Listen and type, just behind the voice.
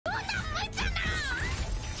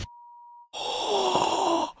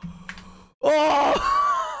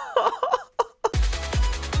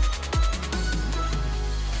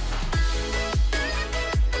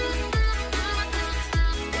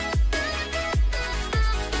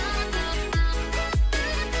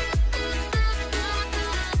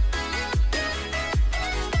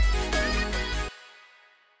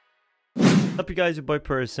up, you guys? Your boy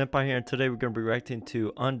Senpai here, and today we're gonna be reacting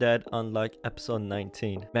to Undead Unluck episode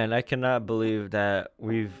 19. Man, I cannot believe that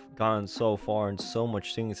we've gone so far and so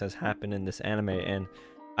much things has happened in this anime, and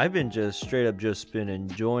I've been just straight up just been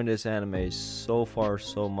enjoying this anime so far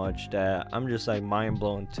so much that I'm just like mind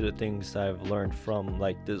blown to the things that I've learned from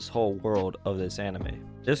like this whole world of this anime.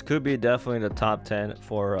 This could be definitely the top 10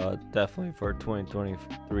 for definitely for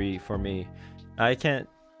 2023 for me. I can't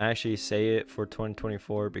actually say it for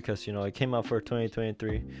 2024 because, you know, it came out for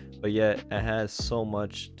 2023, but yet it has so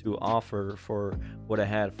much to offer for what it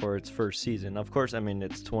had for its first season. Of course, I mean,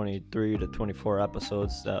 it's 23 to 24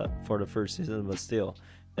 episodes for the first season, but still,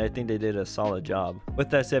 I think they did a solid job. With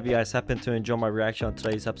that said, if you guys happen to enjoy my reaction on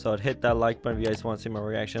today's episode, hit that like button if you guys want to see my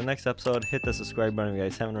reaction. Next episode, hit the subscribe button if you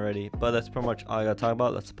guys haven't already. But that's pretty much all I gotta talk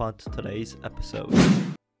about. Let's hop on to today's episode.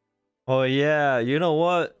 Oh yeah, you know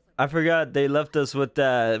what? I forgot they left us with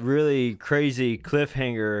that really crazy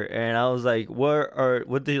cliffhanger, and I was like,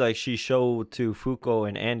 what did like she show to Fuko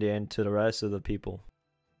and Andy and to the rest of the people?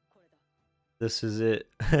 This is it.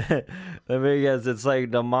 Let me guess, it's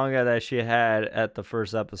like the manga that she had at the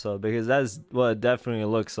first episode, because that's what it definitely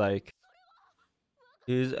looks like.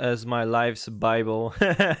 Use as my life's Bible.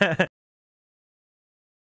 To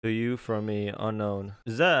you from me, unknown.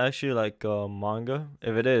 Is that actually like a manga?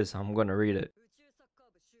 If it is, I'm gonna read it.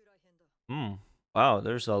 Wow,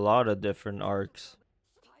 there's a lot of different arcs.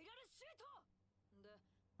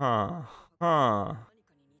 Wait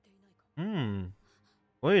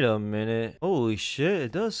a minute. Holy shit,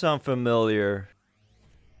 it does sound familiar.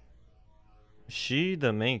 Is she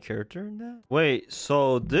the main character in that? Wait,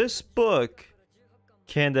 so this book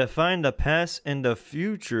can define the past and the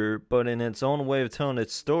future, but in its own way of telling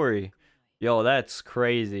its story. Yo, that's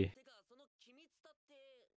crazy.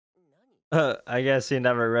 I guess he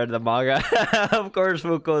never read the manga. Of course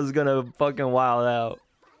Fuko is gonna fucking wild out.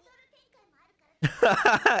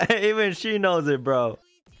 Even she knows it, bro.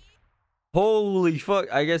 Holy fuck,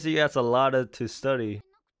 I guess he has a lot to study.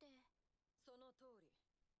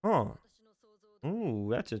 Huh. Ooh,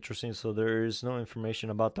 that's interesting. So there is no information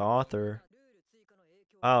about the author.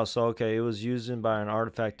 Oh, so okay, it was used by an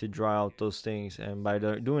artifact to draw out those things, and by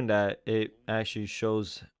doing that, it actually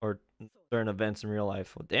shows or certain events in real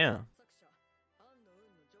life. Well, damn.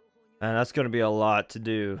 Man, that's gonna be a lot to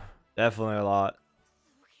do. Definitely a lot.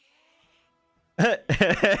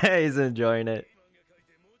 He's enjoying it.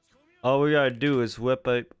 All we gotta do is whip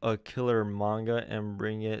up a killer manga and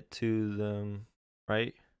bring it to them,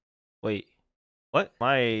 right? Wait, what?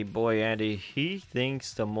 My boy Andy, he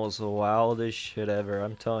thinks the most wildest shit ever.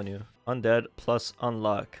 I'm telling you. Undead plus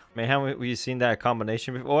Unluck. Man, haven't we seen that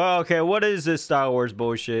combination before? Well, okay, what is this Star Wars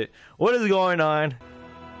bullshit? What is going on?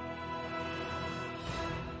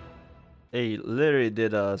 They literally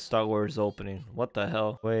did a Star Wars opening. What the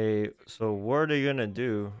hell? Wait, so what are they gonna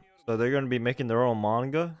do? So they're gonna be making their own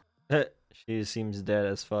manga? She seems dead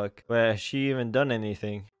as fuck. Wait, has she even done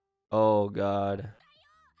anything? Oh god.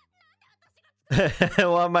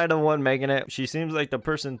 Why am I the one making it? She seems like the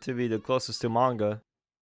person to be the closest to manga.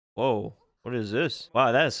 Whoa, what is this?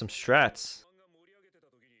 Wow, that is some strats.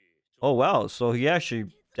 Oh wow, so he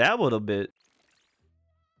actually dabbled a bit.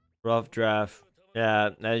 Rough draft. Yeah,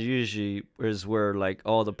 that usually is where like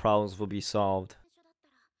all the problems will be solved.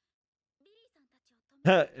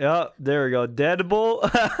 Yeah, there we go. Deadable.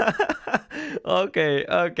 Okay,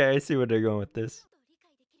 I see where they're going with this.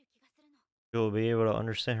 She'll be able to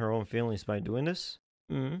understand her own feelings by doing this.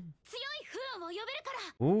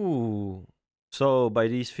 Ooh, so by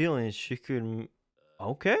these feelings, she could.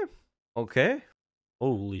 Okay.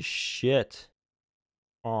 Holy shit.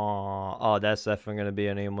 Oh, that's definitely gonna be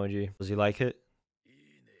an emoji. Does he like it?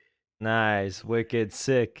 Nice, wicked,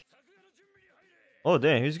 sick. Oh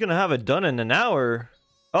damn, he's gonna have it done in an hour.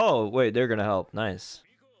 Oh wait, they're gonna help. Nice.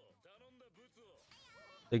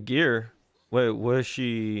 The gear. Wait, what's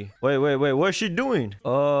she? Wait, what's she doing?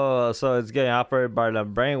 Oh, so it's getting operated by the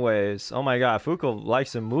brainwaves. Oh my god, Fuko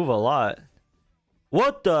likes to move a lot.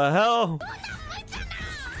 What the hell?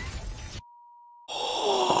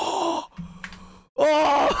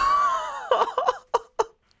 Oh!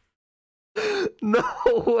 No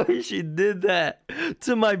way she did that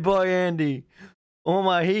to my boy Andy. Oh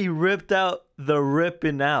my, he ripped out the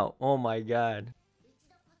ripping out. Oh my god.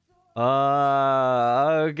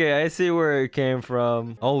 Okay, I see where it came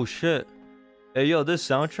from. Oh shit. Hey yo, this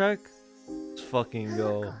soundtrack? Let's fucking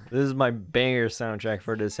go. This is my banger soundtrack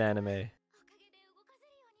for this anime.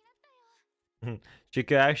 She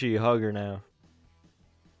could actually hug her now.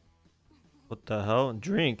 What the hell?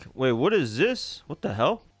 Drink. Wait, what is this? What the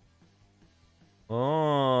hell?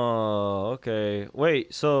 Oh, okay.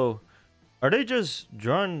 Wait, so are they just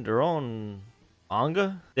drawing their own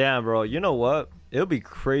Manga? Damn, bro. You know what? It'll be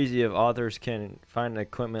crazy if authors can find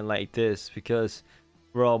equipment like this because,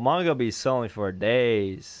 bro, manga be selling for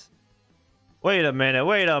days. Wait a minute.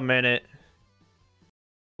 Wait a minute.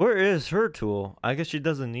 Where is her tool? I guess she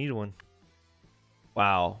doesn't need one.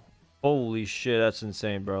 Wow. Holy shit, that's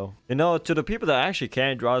insane, bro. You know, to the people that actually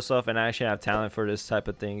can draw stuff and actually have talent for this type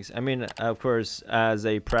of things, I mean, of course, as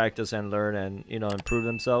they practice and learn and, you know, improve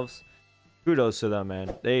themselves, kudos to them,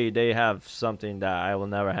 man. They have something that I will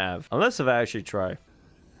never have. Unless if I actually try.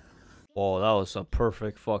 Whoa, that was a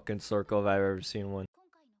perfect fucking circle if I've ever seen one.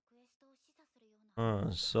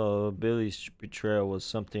 So Billy's betrayal was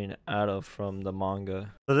something out of from the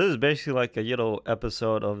manga. So this is basically like a little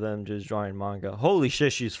episode of them just drawing manga. Holy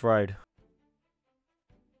shit, she's fried.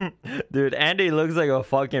 Dude, Andy looks like a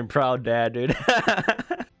fucking proud dad, dude.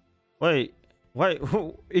 Wait,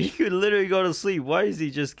 he could literally go to sleep. Why does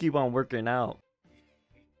he just keep on working out?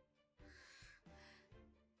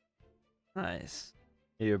 Nice.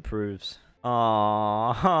 He approves.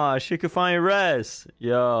 Aww, she could find rest.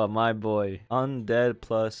 Yo, my boy. Undead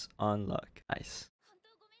plus unluck. Nice.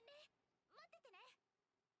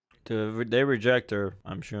 Dude, if they reject her,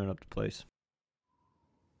 I'm shooting up the place.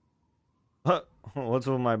 Huh? What's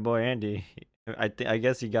with my boy Andy? I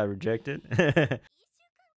guess he got rejected.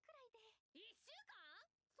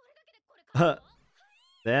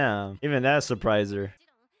 Damn, even that surprised her.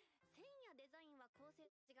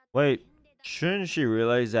 Wait, shouldn't she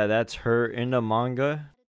realize that that's her in the manga?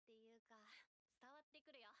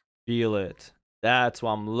 Feel it. That's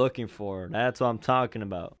what I'm looking for. That's what I'm talking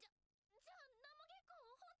about.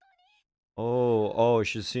 Oh,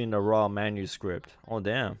 she's seen the raw manuscript. Oh,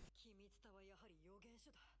 damn.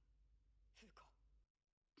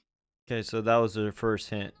 Okay, so that was her first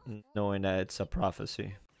hint, knowing that it's a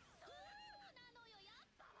prophecy.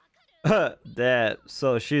 That,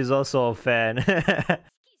 so she's also a fan.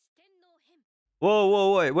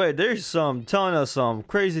 Whoa, wait, there's some telling us some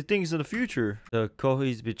crazy things in the future. The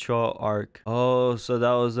Kohi's betrayal arc. Oh, so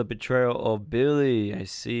that was the betrayal of Billy. I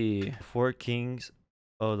see. Four Kings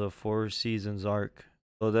of the Four Seasons arc.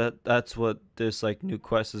 So that's what this like new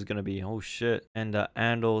quest is gonna be. Oh shit. And the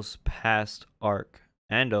Ando's past arc.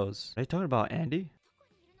 Ando's. Are they talking about Andy?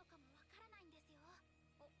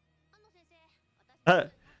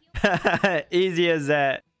 Easy as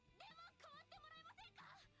that.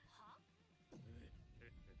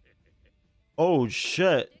 Oh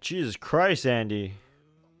shit. Jesus Christ, Andy.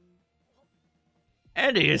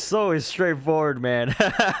 Andy is so straightforward, man.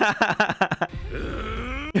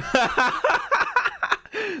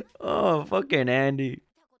 Oh, fucking Andy.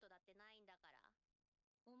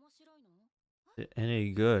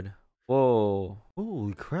 Any good? Whoa.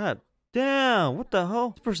 Holy crap. Damn, what the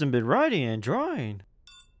hell? This person been writing and drawing.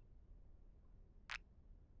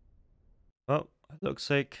 Oh, looks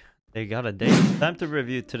like they got a date. Time to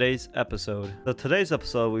review today's episode. So today's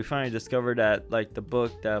episode, we finally discovered that like the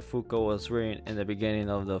book that Fuko was reading in the beginning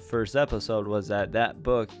of the first episode was that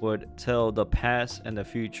book would tell the past and the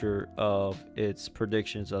future of its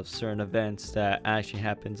predictions of certain events that actually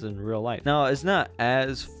happens in real life. Now, it's not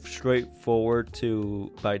as straightforward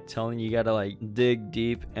by telling you gotta like dig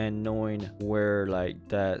deep and knowing where like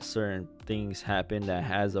that certain things happen that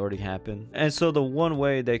has already happened. And so the one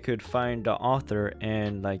way they could find the author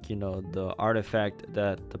and like, you know, the artifact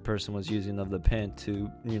that the person was using of the pen to,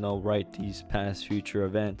 you know, write these past future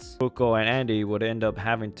events, Fuko and Andy would end up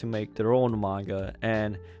having to make their own manga.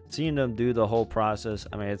 And seeing them do the whole process,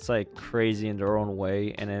 I mean, it's like crazy in their own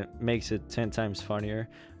way and it makes it 10 times funnier.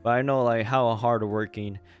 But I know like how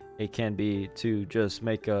hardworking it can be to just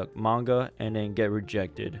make a manga and then get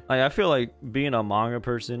rejected. Like, I feel like being a manga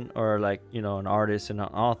person or like, you know, an artist and an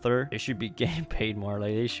author, they should be getting paid more.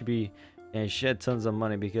 Like, they should be and shed tons of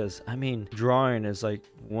money because I mean, drawing is like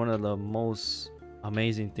one of the most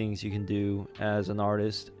amazing things you can do as an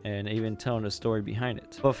artist and even telling a story behind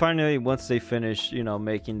it. But finally, once they finish, you know,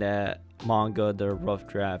 making that manga, their rough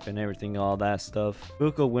draft and everything, all that stuff,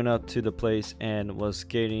 Fuko went up to the place and was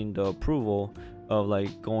getting the approval of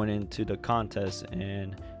like going into the contest.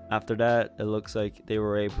 And after that, it looks like they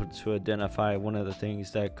were able to identify one of the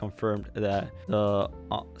things that confirmed that the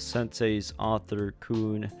sensei's author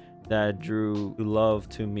Kun that drew Love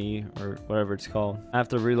to Me or whatever it's called,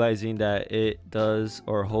 after realizing that it does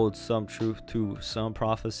or holds some truth to some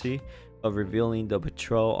prophecy of revealing the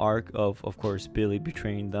betrayal arc of course Billy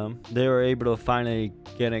betraying them, they were able to finally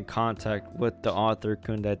get in contact with the author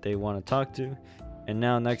Kun that they want to talk to. And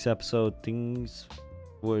now next episode things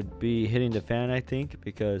would be hitting the fan, I think,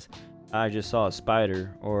 because I just saw a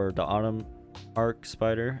spider or the autumn arc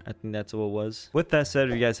spider. I think that's what it was. With that said,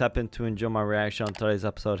 if you guys happen to enjoy my reaction on today's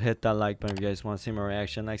episode, hit that like button if you guys want to see my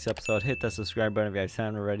reaction next episode. Hit that subscribe button if you guys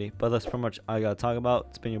haven't already. But that's pretty much all I gotta talk about.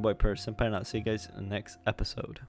 It's been your boy Person, and I'll see you guys in the next episode.